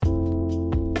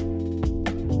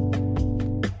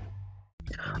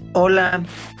Hola,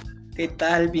 ¿qué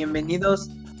tal? Bienvenidos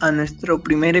a nuestro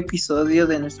primer episodio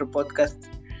de nuestro podcast,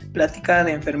 Plática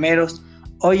de Enfermeros.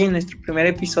 Hoy en nuestro primer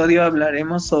episodio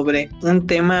hablaremos sobre un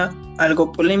tema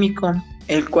algo polémico,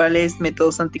 el cual es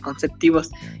métodos anticonceptivos.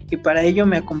 Y para ello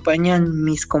me acompañan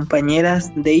mis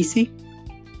compañeras Daisy,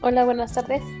 Hola, buenas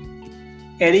tardes.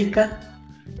 Erika,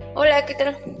 Hola, ¿qué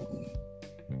tal?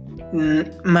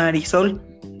 Marisol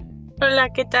Hola,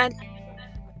 ¿qué tal?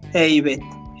 e Ivette.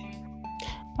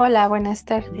 Hola, buenas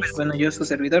tardes. Bueno, yo su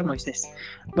servidor Moisés.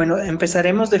 Bueno,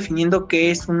 empezaremos definiendo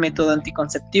qué es un método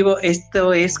anticonceptivo.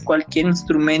 Esto es cualquier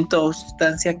instrumento o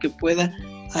sustancia que pueda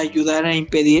ayudar a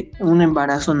impedir un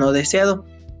embarazo no deseado.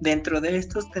 Dentro de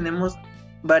estos tenemos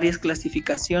varias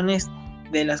clasificaciones,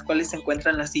 de las cuales se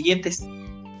encuentran las siguientes.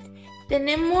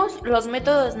 Tenemos los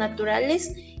métodos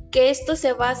naturales, que esto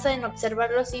se basa en observar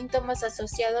los síntomas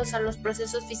asociados a los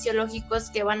procesos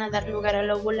fisiológicos que van a dar lugar a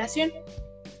la ovulación.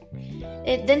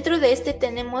 Dentro de este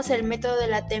tenemos el método de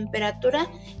la temperatura,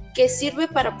 que sirve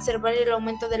para observar el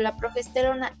aumento de la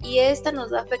progesterona, y esta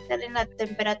nos va a afectar en la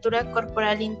temperatura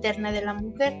corporal interna de la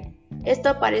mujer. Esto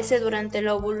aparece durante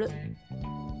la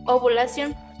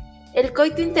ovulación. El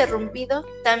coito interrumpido,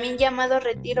 también llamado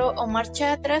retiro o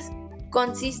marcha atrás,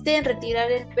 consiste en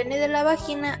retirar el pene de la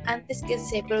vagina antes que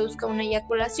se produzca una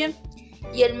eyaculación,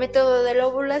 y el método de la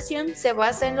ovulación se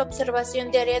basa en la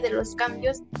observación diaria de los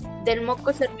cambios del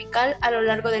moco cervical a lo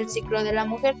largo del ciclo de la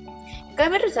mujer.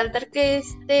 Cabe resaltar que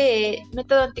este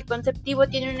método anticonceptivo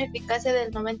tiene una eficacia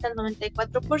del 90 al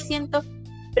 94%,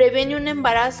 previene un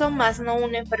embarazo más no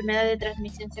una enfermedad de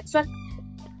transmisión sexual.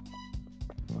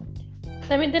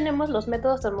 También tenemos los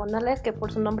métodos hormonales, que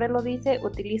por su nombre lo dice,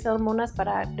 utiliza hormonas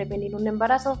para prevenir un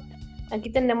embarazo. Aquí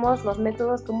tenemos los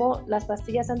métodos como las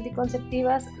pastillas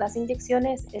anticonceptivas, las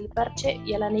inyecciones, el parche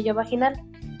y el anillo vaginal.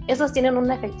 Estos tienen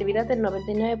una efectividad del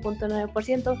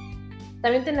 99.9%.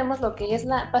 También tenemos lo que es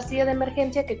la pastilla de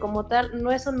emergencia, que como tal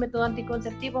no es un método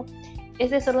anticonceptivo.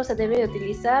 Este solo se debe de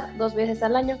utilizar 2 veces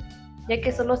al año, ya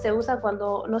que solo se usa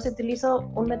cuando no se utiliza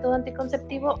un método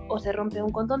anticonceptivo o se rompe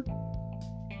un condón.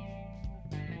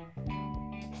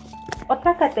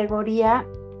 Otra categoría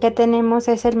que tenemos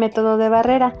es el método de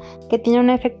barrera, que tiene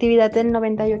una efectividad del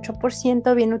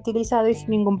 98%, bien utilizado y sin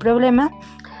ningún problema.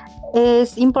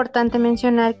 Es importante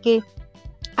mencionar que,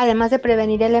 además de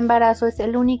prevenir el embarazo, es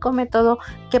el único método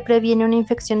que previene una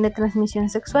infección de transmisión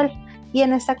sexual. Y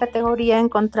en esta categoría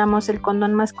encontramos el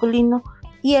condón masculino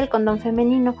y el condón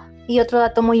femenino. Y otro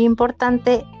dato muy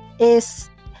importante es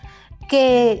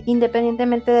que,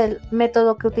 independientemente del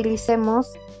método que utilicemos,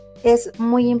 es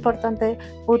muy importante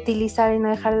utilizar y no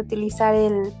dejar de utilizar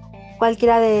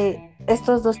cualquiera de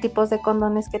estos dos tipos de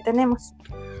condones que tenemos.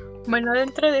 Bueno,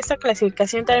 dentro de esta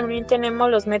clasificación también tenemos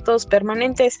los métodos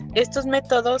permanentes. Estos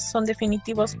métodos son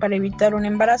definitivos para evitar un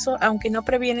embarazo, aunque no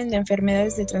previenen de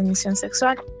enfermedades de transmisión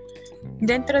sexual.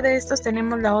 Dentro de estos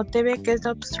tenemos la OTB, que es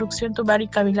la obstrucción tubaria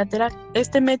bilateral.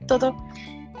 Este método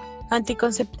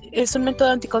es un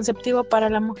método anticonceptivo para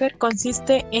la mujer.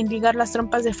 Consiste en ligar las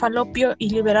trompas de falopio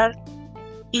y liberar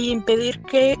y impedir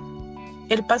que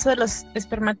el paso de los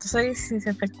espermatozoides y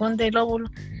se fecunde el óvulo.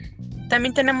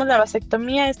 También tenemos la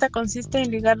vasectomía. Esta consiste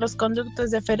en ligar los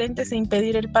conductos deferentes e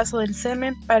impedir el paso del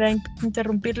semen para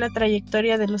interrumpir la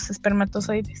trayectoria de los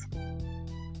espermatozoides.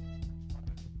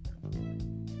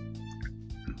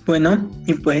 Bueno,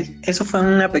 y pues eso fue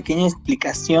una pequeña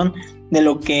explicación de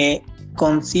lo que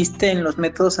consiste en los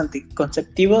métodos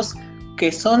anticonceptivos,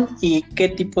 qué son y qué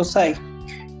tipos hay.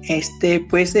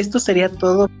 Pues esto sería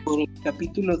todo por el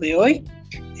capítulo de hoy.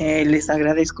 Les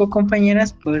agradezco,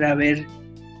 compañeras, por haber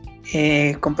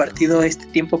compartido este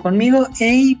tiempo conmigo,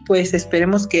 y pues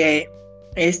esperemos que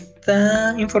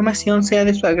esta información sea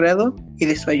de su agrado y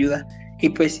de su ayuda. Y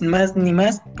pues sin más ni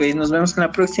más, pues nos vemos en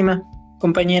la próxima,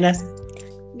 compañeras.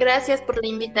 Gracias por la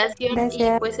invitación.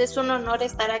 Gracias. Y pues es un honor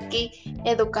estar aquí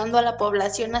educando a la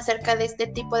población acerca de este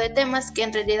tipo de temas que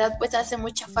en realidad pues hace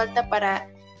mucha falta para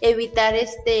evitar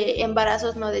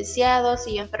embarazos no deseados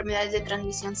y enfermedades de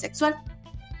transmisión sexual.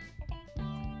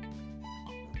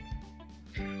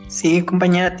 Sí,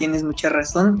 compañera, tienes mucha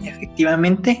razón.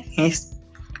 Efectivamente,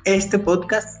 este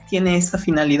podcast tiene esa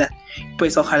finalidad.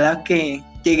 Pues ojalá que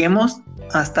lleguemos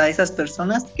hasta esas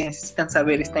personas que necesitan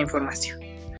saber esta información.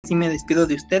 Así me despido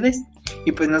de ustedes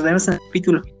y pues nos vemos en el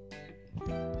capítulo.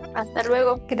 Hasta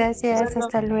luego. Gracias,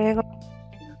 hasta luego.